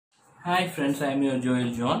Hi friends, I am your Joel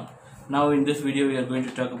John. Now in this video we are going to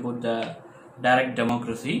talk about the direct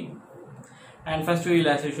democracy, and first we will,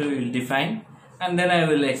 as usual, we will define, and then I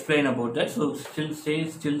will explain about that. So still stay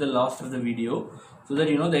till the last of the video so that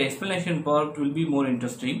the explanation part will be more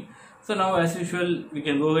interesting. So now as usual we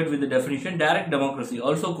can go ahead with the definition. Direct democracy,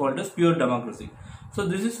 also called as pure democracy. So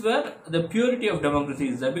this is where the purity of democracy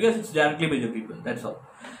is there because it's directly by the people, that's all.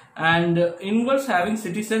 And involves having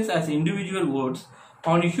citizens as individual votes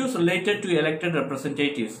on issues related to elected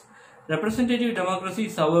representatives. Representative democracy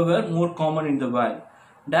is, however, more common in the world.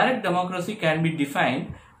 Direct democracy can be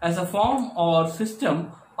defined as a form or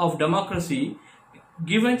system of democracy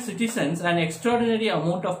giving citizens an extraordinary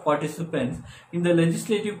amount of participants in the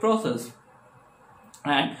legislative process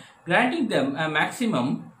and granting them a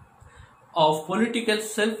maximum of political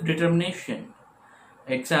self-determination.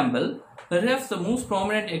 Example, perhaps the most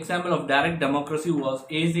prominent example of direct democracy was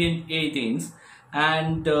ancient Athens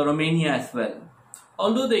and Romania as well.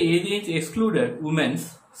 Although the Athens excluded women,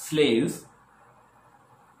 slaves,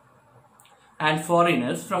 and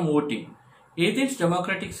foreigners from voting, Athens'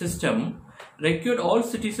 democratic system required all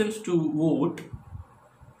citizens to vote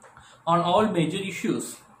on all major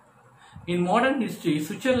issues. In modern history,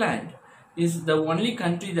 Switzerland is the only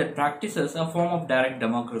country that practices a form of direct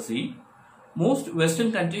democracy. Most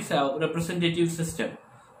Western countries have representative system.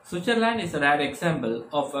 Switzerland is a rare example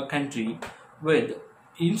of a country with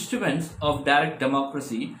instruments of direct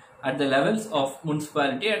democracy at the levels of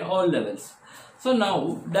municipality at all levels. So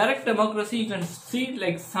now direct democracy, you can see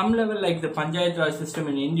like some level like the Panchayat Raj system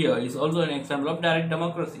in India is also an example of direct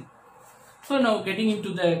democracy. So now getting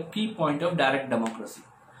into the key point of direct democracy.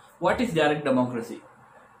 What is direct democracy?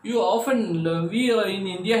 We in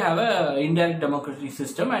India have a indirect democratic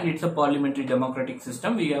system, and it's a parliamentary democratic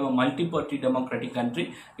system. We have a multi-party democratic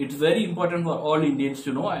country. It's very important for all Indians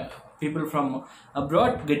to know. People from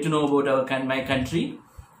abroad get to know about my country.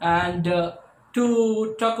 And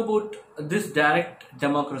to talk about this direct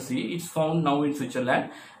democracy, it's found now in Switzerland.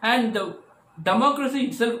 And the democracy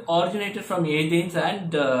itself originated from Athens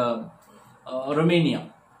and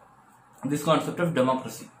Romania. This concept of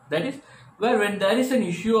democracy, that is, where when there is an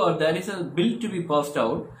issue or there is a bill to be passed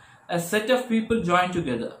out, a set of people join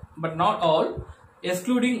together, but not all,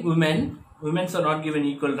 excluding women. Women are not given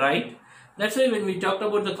equal right. That's why when we talked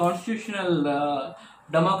about the constitutional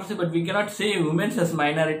democracy, but we cannot say women as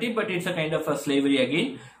minority, but it's a kind of a slavery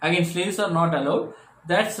again. Again, slaves are not allowed.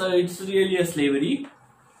 That's it's really a slavery.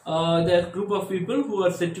 There are a group of people who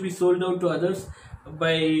are said to be sold out to others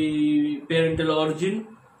by parental origin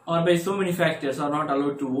or by so many factors are not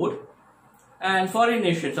allowed to vote. And foreign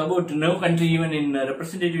nations, about no country even in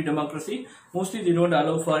representative democracy, mostly they don't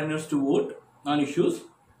allow foreigners to vote on issues.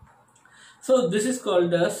 So this is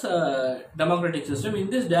called as democratic system.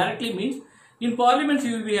 In this directly means in parliaments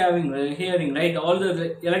you will be having hearing, right, all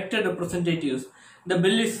the elected representatives. The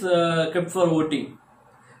bill is kept for voting.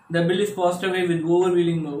 The bill is passed away with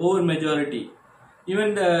over majority.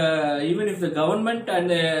 Even if the government and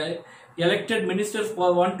the elected ministers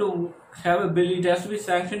want to have a bill, it has to be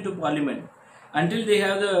sanctioned to parliament. Until they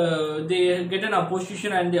get an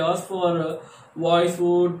opposition and they ask for voice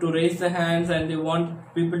vote, to raise the hands, and they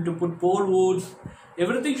want people to put poll votes.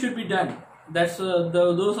 Everything should be done. That's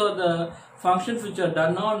those are the functions which are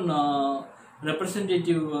done on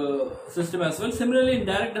representative system as well. Similarly, in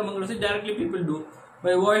direct democracy, directly people do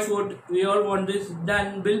by voice vote. We all want this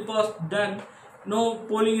done. Bill passed, done. No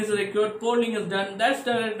polling is required. Polling is done. That's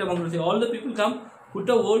direct democracy. All the people come, put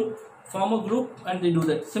a vote, form a group, and they do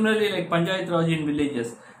that. Similarly, like Panchayat Raj in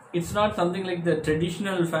villages, it's not something like the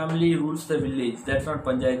traditional family rules the village. That's not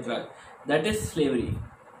Panchayat Raj. That is slavery.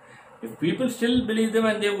 If people still believe them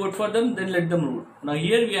and they vote for them, then let them rule. Now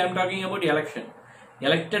here we are talking about election.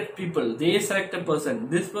 Elected people, they select a person.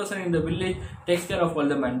 This person in the village takes care of all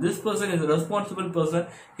the man. This person is a responsible person.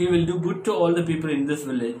 He will do good to all the people in this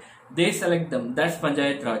village. They select them. That's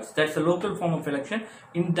Panchayat Raj. That's a local form of election.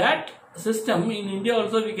 In that system, in India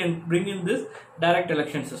also we can bring in this direct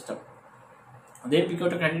election system. They pick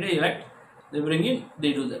out a candidate, elect, they bring in,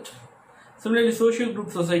 they do that. Similarly, social group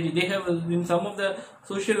society, they have in some of the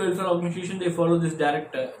social welfare organizations, they follow this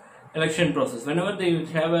direct election process. Whenever they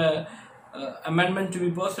have a amendment to be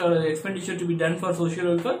passed or expenditure to be done for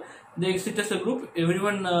social welfare, they sit as a group,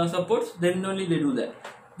 everyone supports, then only they do that.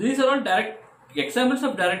 These are all direct examples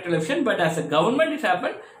of direct election, but as a government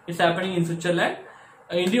it's happening in Switzerland.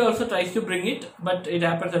 India also tries to bring it, but it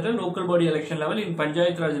happens at a local body election level, in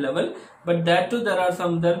Panchayat Raj level. But that too, there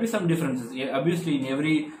will be some differences. Yeah, obviously, in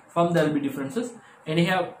every form there will be differences.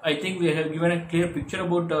 Anyhow, I think we have given a clear picture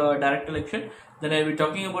about direct election. Then I will be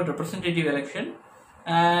talking about representative election.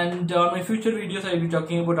 And on my future videos I will be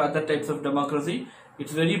talking about other types of democracy.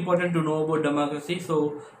 It's very important to know about democracy,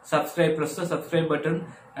 so subscribe, press the subscribe button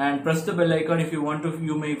and press the bell icon if you want to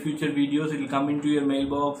view my future videos. It will come into your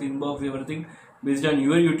mailbox, inbox, everything based on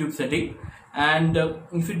your YouTube setting. And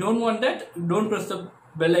if you don't want that, don't press the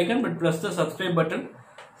bell icon but press the subscribe button,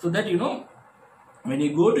 so that you know when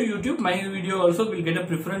you go to YouTube, my video also will get a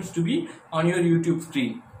preference to be on your YouTube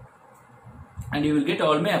screen, and you will get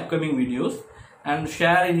all my upcoming videos. And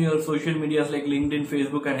share in your social medias like LinkedIn,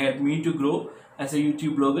 Facebook, and help me to grow as a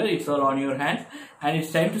YouTube blogger. It's all on your hands. And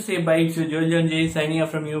it's time to say bye. It's your Joel John J signing off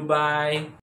from you. Bye.